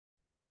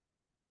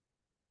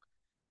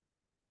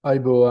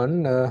අයිබෝවන්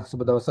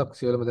සුබ දවසක්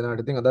සියලුම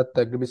දෙනාට. ඉතින් අදත්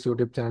Agri-Biz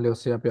YouTube channel එක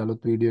ඔස්සේ අපි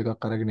අලුත් වීඩියෝ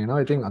එකක් අරගෙන එනවා.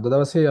 ඉතින් අද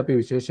දවසේ අපි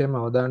විශේෂයෙන්ම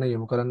අවධානය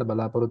යොමු කරන්න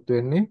බලාපොරොත්තු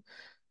වෙන්නේ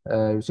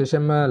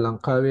විශේෂයෙන්ම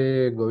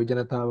ලංකාවේ ගොවි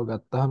ජනතාව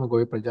ගත්තාම,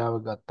 ගොවි ප්‍රජාව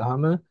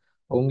ගත්තාම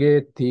ඔවුන්ගේ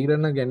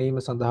තීරණ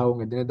ගැනීම සඳහා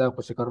ඔවුන් එදිනෙදා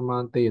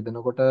කෘෂිකර්මාන්තයේ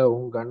යෙදෙනකොට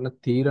ඔවුන් ගන්න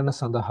තීරණ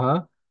සඳහා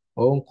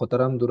ඔවුන්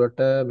කොතරම්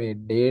දුරට මේ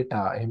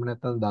data එහෙම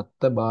නැත්නම්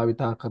දත්ත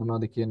භාවිතා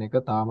කරනවද කියන එක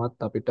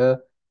තාමත් අපිට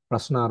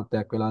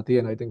ප්‍රශ්නාර්ථයක් වෙලා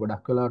තියෙනවා. ඉතින්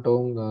ගොඩක් වෙලාට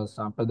ඔවුන්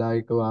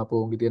සාම්ප්‍රදායිකව ආපු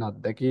ඔවුන්ගේ තියෙන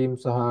අත්දැකීම්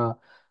සහ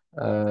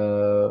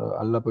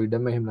අල්ලපු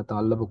ඉඩම එහෙම නැත්නම්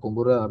අල්ලපු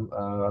කුඹුර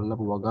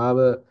අල්ලපු වගාව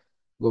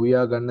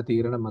ගොවියා ගන්න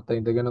තීරණ මත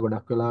ඉඳගෙන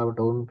ගොඩක්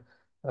වෙලාවට ඔවුන්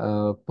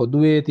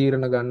පොදුවේ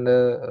තීරණ ගන්න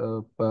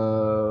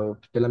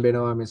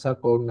පෙළඹෙනවා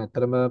මිසක් ඔවුන්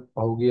ඇත්තටම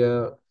පහුගිය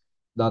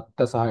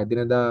දත්ත සහ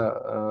එදිනෙදා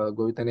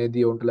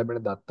ගොවිතැනේදී ඔවුන්ට ලැබෙන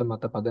දත්ත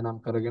මත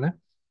පදනම් කරගෙන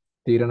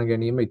තීරණ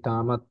ගැනීම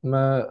ඉතාමත්ම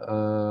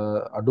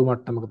අඩු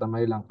මට්ටමක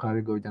තමයි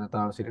ලංකාවේ ගොවි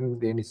ජනතාව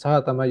සිටින්නේ. ඒ නිසා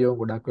තමයි ඔවුන්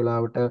ගොඩක්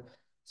වෙලාවට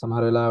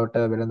සමහර වෙලාවට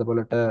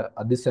වෙළඳපොළට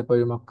අධි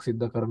සැපයීමක්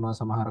සිද්ධ කරනවා,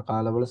 සමහර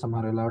කාලවල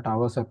සමහර වෙලාවට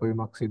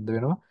අවසැපයීමක් සිද්ධ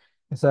වෙනවා.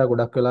 නිසා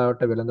ගොඩක්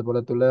වෙලාවට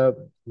වෙළඳපොළ තුළ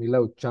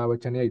මිල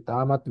උච්චාවචනය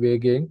ඉතාමත්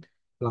වේගයෙන්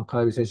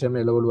ලංකාවේ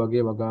විශේෂයෙන්ම එළවලු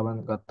වගේ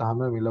වගාවන්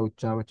ගත්තාම මිල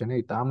උච්චාවචනය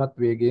ඉතාමත්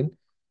වේගයෙන්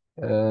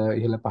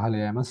ඉහළ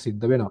පහළ යෑම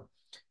සිද්ධ වෙනවා.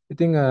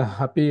 ඉතින්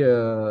අපි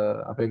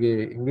අපගේ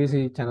ඉංග්‍රීසි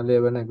channel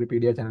එක වෙන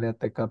Agripedia channel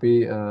එකත් එක්ක අපි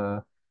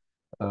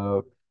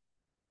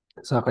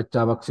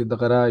සාකච්ඡාවක් සිදු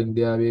කරා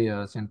ඉන්දියාවේ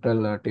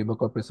central table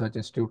crop research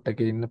institute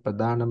එකේ ඉන්න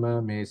ප්‍රධානම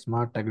මේ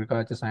ස්මාර්ට්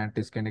ඇග්‍රිකල්චර්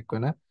සයන්ටිස්ට් කෙනෙක්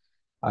වෙන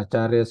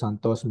ආචාර්ය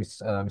සන්තෝෂ්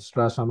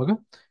මිශ්‍රා සමග.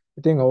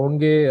 ඉතින්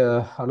ඔවුන්ගේ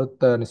අලුත්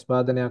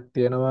නිෂ්පාදනයක්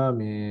තියෙනවා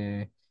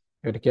මේ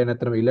ඒකට කියන්නේ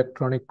අතරම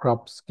ඉලෙක්ට්‍රොනික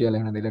ක්‍රොප්ස් කියලා.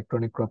 එහෙනම්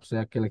ඉලෙක්ට්‍රොනික ක්‍රොප්ස්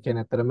එකක් කියලා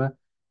කියන්නේ අතරම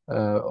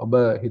ඔබ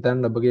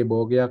හිතන්න ඔබගේ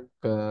භෝගයක්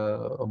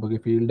ඔබගේ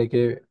ෆීල්ඩ්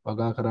එකේ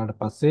වගා කරාට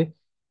පස්සේ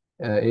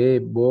ඒ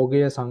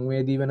භෝගය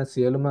සංවේදී වෙන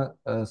සියලුම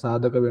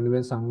සාධක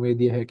වෙනුවෙන්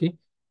සංවේදී හැකි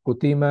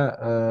කෘතිම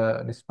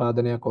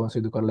නිෂ්පාදනයක් ඔවුන්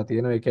සිදු කරලා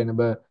තියෙනවා. ඒ කියන්නේ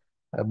ඔබ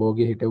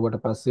භෝගය හිටවුවට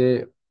පස්සේ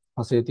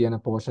පසේ තියෙන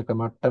පෝෂක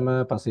මට්ටම,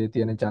 පසේ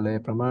තියෙන ජලයේ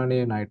ප්‍රමාණය,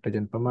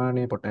 නයිට්‍රජන්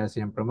ප්‍රමාණය,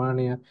 පොටෑසියම්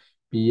ප්‍රමාණය,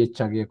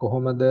 pH අගය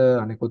කොහොමද,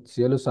 අනිකුත්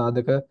සියලු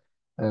සාධක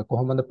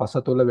කොහොමද පස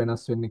තුළ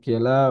වෙනස් වෙන්නේ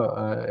කියලා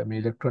මේ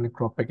ඉලෙක්ට්‍රොනික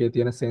ක්‍රොප් එකේ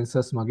තියෙන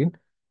සෙන්සර්ස් මගින්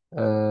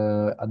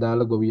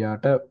අදාළ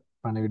ගොවියාට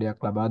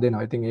පණිවිඩයක් ලබා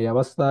දෙනවා. ඉතින් ඒ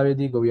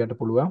අවස්ථාවේදී ගොවියාට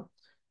පුළුවන්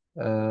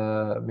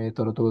මේ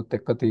තොරතුරුත්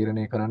එක්ක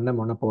තීරණය කරන්න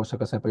මොන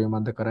පෝෂක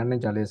සැපයීමක්ද කරන්නේ,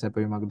 ජලයේ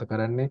සැපයීමක්ද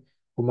කරන්නේ,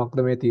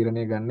 කුමක්ද මේ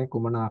තීරණය ගන්නේ,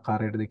 කුමන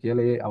ආකාරයටද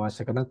කියලා ඒ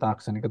අවශ්‍ය කරන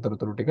තාක්ෂණික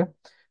තොරතුරු ටික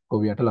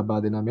ගොවියට ලබා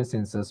දෙනවා මේ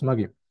සෙන්සර්ස්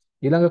මගින්.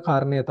 ඊළඟ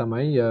කාරණය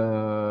තමයි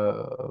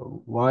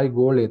වායු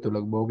ගෝලය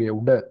තුල භෝගයේ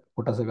උඩ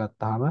කොටස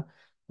ගත්තාම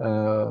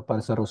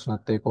පරිසර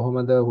උෂ්ණත්වය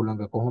කොහොමද,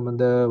 හුළඟ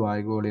කොහොමද,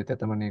 වායු ගෝලයේ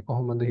තෙතමනය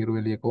කොහොමද, හිරු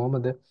එළිය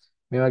කොහොමද,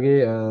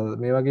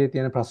 මේ වගේ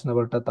තියෙන ප්‍රශ්න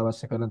වලටත්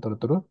අවශ්‍ය කරන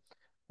තොරතුරු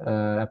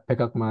ඇප්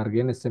එකක්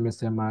මාර්ගයෙන් SMS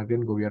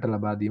මාර්ගයෙන් ගොවියට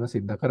ලබා දීම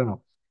සිද්ධ කරනවා.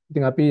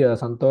 ඉතින් අපි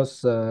සන්තෝස්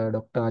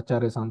ડોક્ટર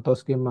ආචාර්ය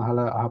සන්තෝස්ගෙන්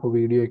අහලා අහපු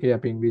වීඩියෝ එකේ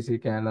අපි ඉංග්‍රීසි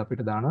කෑල්ල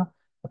අපිට දානවා.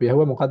 අපි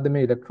අහුවා මොකද්ද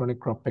මේ ඉලෙක්ට්‍රොනික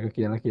ක්‍රොප් එක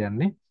කියලා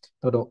කියන්නේ.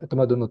 එතකොට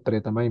එතුමා දුන්න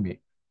උත්තරය තමයි මේ.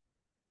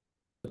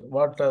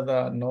 What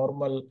the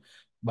normal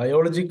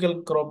biological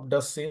crop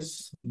does is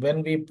when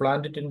we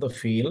plant it in the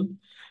field,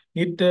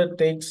 it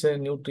takes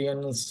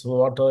nutrients,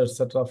 water,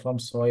 etc. from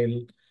soil,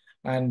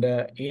 and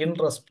in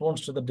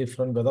response to the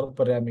different weather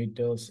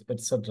parameters,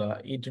 etc.,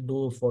 it do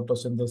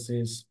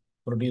photosynthesis,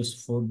 produce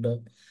food.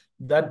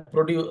 That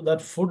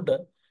food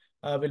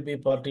will be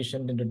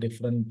partitioned into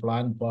different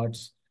plant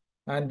parts,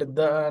 and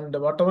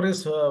whatever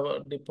is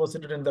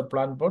deposited in the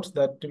plant pots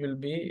that will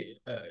be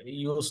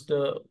used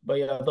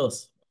by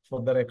others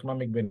for their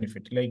economic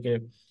benefit. Like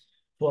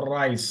for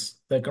rice,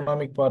 the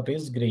economic part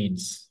is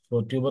grains.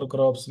 For tuber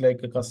crops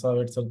like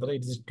cassava, etc.,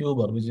 it is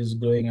tuber which is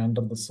growing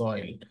under the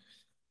soil.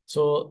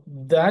 So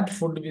that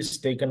food is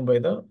taken by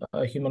the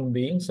human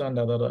beings and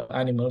other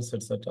animals,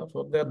 etc.,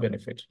 for their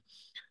benefit.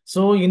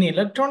 So in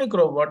electronic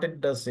crop, what it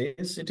does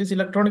is, it is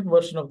electronic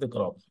version of the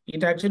crop.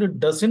 It actually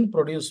doesn't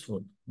produce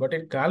food, but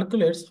it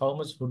calculates how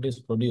much food is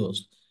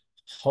produced,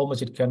 how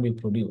much it can be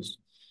produced.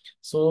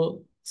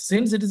 So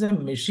since it is a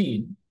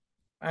machine,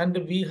 and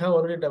we have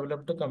already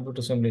developed a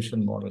computer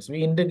simulation models,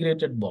 we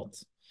integrated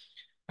both.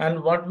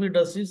 And what we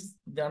does is,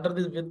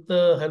 with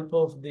the help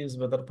of these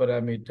weather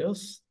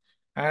parameters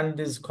and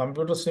these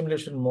computer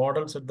simulation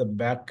models at the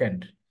back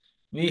end,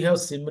 we have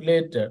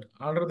simulated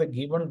under the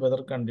given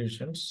weather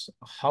conditions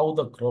how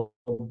the crop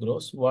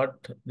grows, what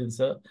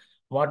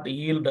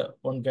yield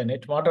one can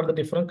get, what are the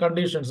different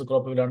conditions the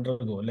crop will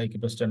undergo, like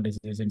pest and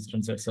disease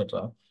incidents,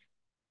 etc.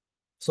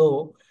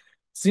 So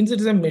since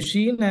it is a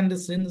machine and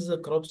since the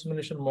crop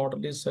simulation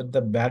model is at the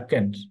back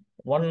end,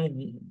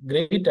 one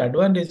great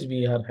advantage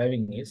we are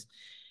having is,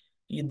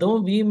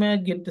 though we may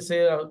get to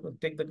say,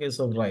 take the case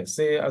of rice,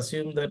 say,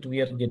 assume that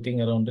we are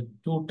getting around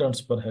 2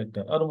 tons per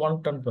hectare or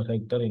 1 ton per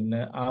hectare in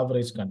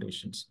average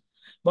conditions.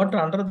 But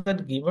under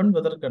that given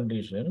weather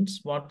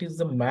conditions, what is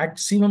the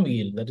maximum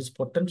yield, that is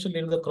potential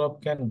yield the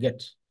crop can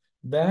get?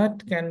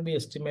 That can be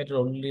estimated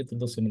only through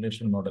the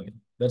simulation modeling.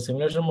 The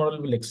simulation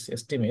model will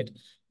estimate,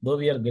 though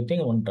we are getting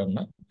 1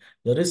 ton,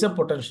 there is a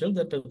potential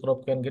that the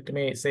crop can get,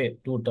 may say,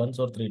 2 tons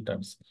or 3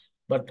 tons.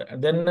 But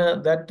then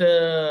that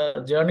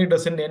journey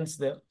doesn't end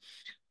there.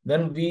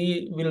 Then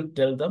we will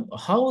tell them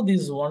how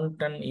this 1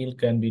 ton yield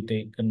can be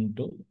taken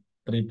to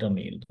 3 ton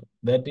yield.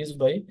 That is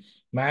by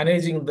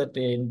managing the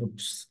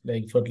inputs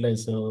like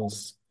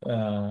fertilizers,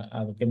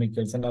 other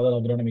chemicals, and other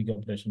agronomic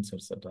operations,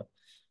 etc.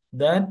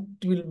 That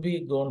will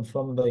be gone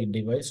from the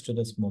device to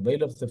the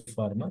mobile of the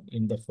farmer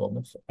in the form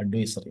of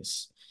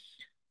advisories.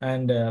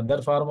 And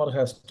that farmer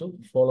has to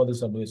follow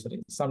this advisory.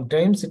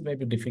 Sometimes it may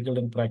be difficult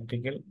and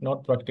practical,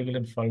 not practical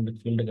in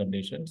field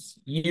conditions.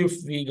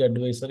 If we get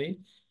advisory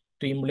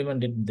to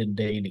implement it the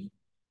daily.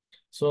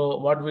 So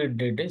what we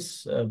did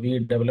is we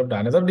developed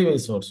another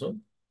device also,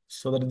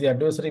 so that the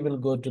advisory will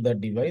go to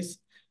that device,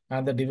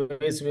 and the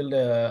device will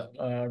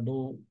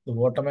do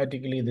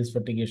automatically this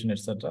fertigation,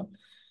 etc.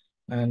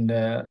 And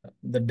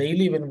the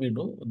daily when we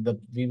do,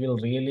 we will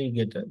really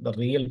get the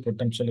real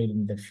potential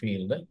in the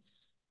field.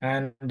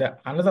 And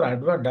another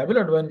double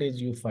advantage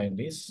you find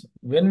is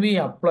when we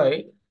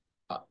apply,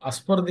 as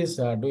per these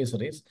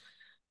advisories,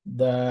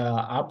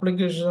 the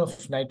application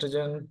of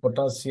nitrogen,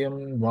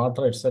 potassium,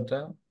 water,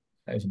 etc.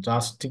 has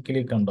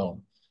drastically come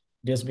down.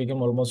 It has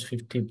become almost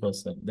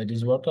 50%. That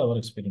is what our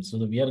experience.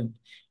 So we are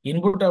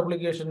input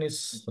application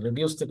is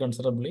reduced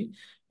considerably,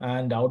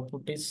 and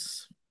output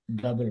is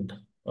doubled.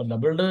 Or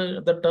doubled,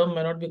 the term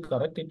may not be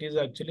correct. It is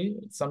actually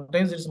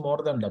sometimes it's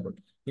more than doubled.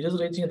 It is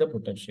reaching the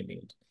potential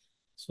yield.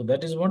 So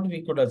that is what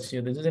we could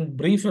achieve. This is in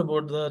brief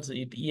about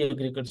the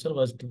e-agriculture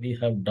what we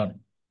have done.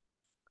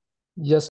 Yes,